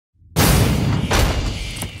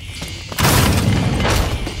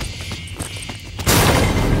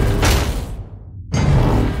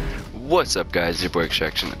What's up, guys? It's your boy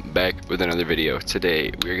Extraction back with another video.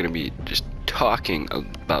 Today we're gonna be just talking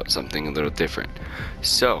about something a little different.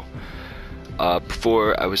 So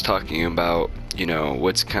before I was talking about, you know,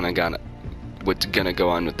 what's gonna go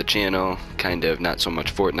on with the channel, kind of not so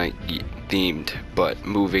much Fortnite themed, but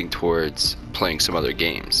moving towards playing some other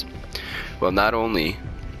games. Well, not only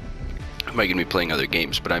am I gonna be playing other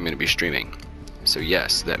games, but I'm gonna be streaming. So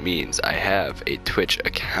yes, that means I have a Twitch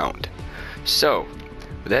account. So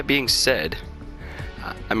with that being said,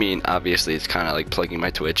 I mean, obviously it's kind of like plugging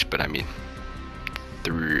my Twitch, but I mean,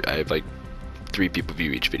 I have like 3 people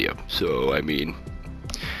view each video, so I mean,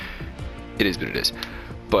 it is what it is.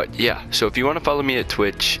 But yeah, so if you want to follow me at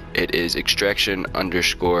Twitch, it is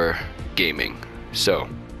extraction_gaming. So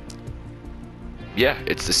yeah,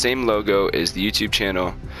 it's the same logo as the YouTube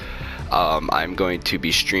channel. I'm going to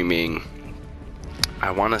be streaming,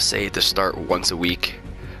 I want to say to start once a week.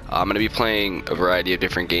 I'm going to be playing a variety of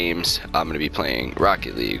different games. I'm going to be playing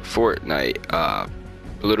Rocket League, Fortnite, a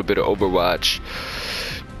little bit of Overwatch,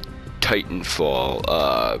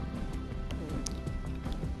 Titanfall,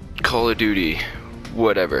 Call of Duty,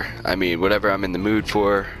 whatever. I mean, whatever I'm in the mood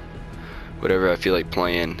for, whatever I feel like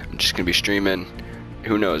playing, I'm just going to be streaming.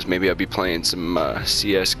 Who knows, maybe I'll be playing some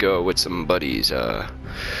CSGO with some buddies,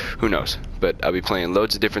 who knows, but I'll be playing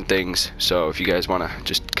loads of different things. So if you guys want to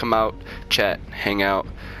just come out, chat, hang out,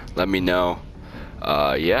 let me know.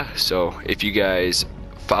 Yeah, so if you guys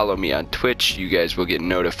follow me on Twitch, you guys will get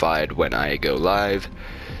notified when I go live.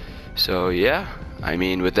 So yeah, I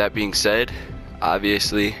mean, with that being said,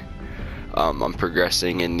 obviously I'm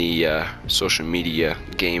progressing in the social media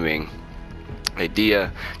gaming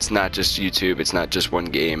idea. It's not just YouTube, it's not just one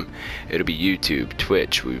game. It'll be YouTube,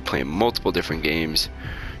 Twitch. We'll be playing multiple different games.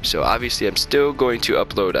 So obviously I'm still going to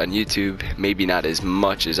upload on YouTube, maybe not as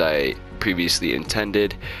much as I previously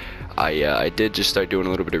intended. I did just start doing a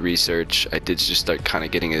little bit of research. I did just start kind of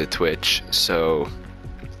getting into Twitch, so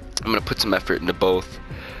I'm gonna put some effort into both.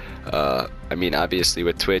 I mean, obviously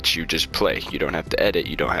with Twitch you just play, you don't have to edit,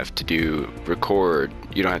 you don't have to do record,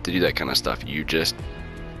 you don't have to do that kind of stuff. You just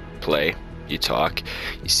play, you talk,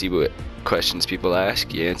 you see what questions people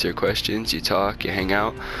ask, you answer questions, you talk, you hang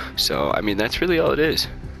out. So I mean, that's really all it is.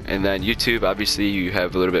 And then YouTube, obviously you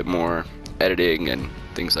have a little bit more editing and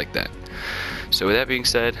things like that. So with that being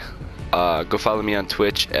said, go follow me on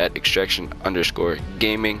Twitch at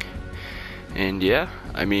extraction_gaming. And yeah,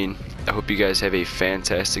 I mean, I hope you guys have a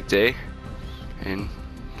fantastic day, and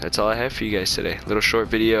that's all I have for you guys today. A little short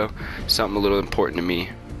video, something a little important to me.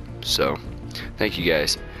 So thank you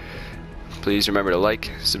guys. Please remember to like,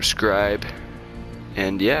 subscribe,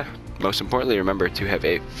 and yeah, most importantly, remember to have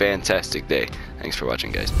a fantastic day. Thanks for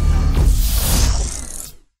watching, guys.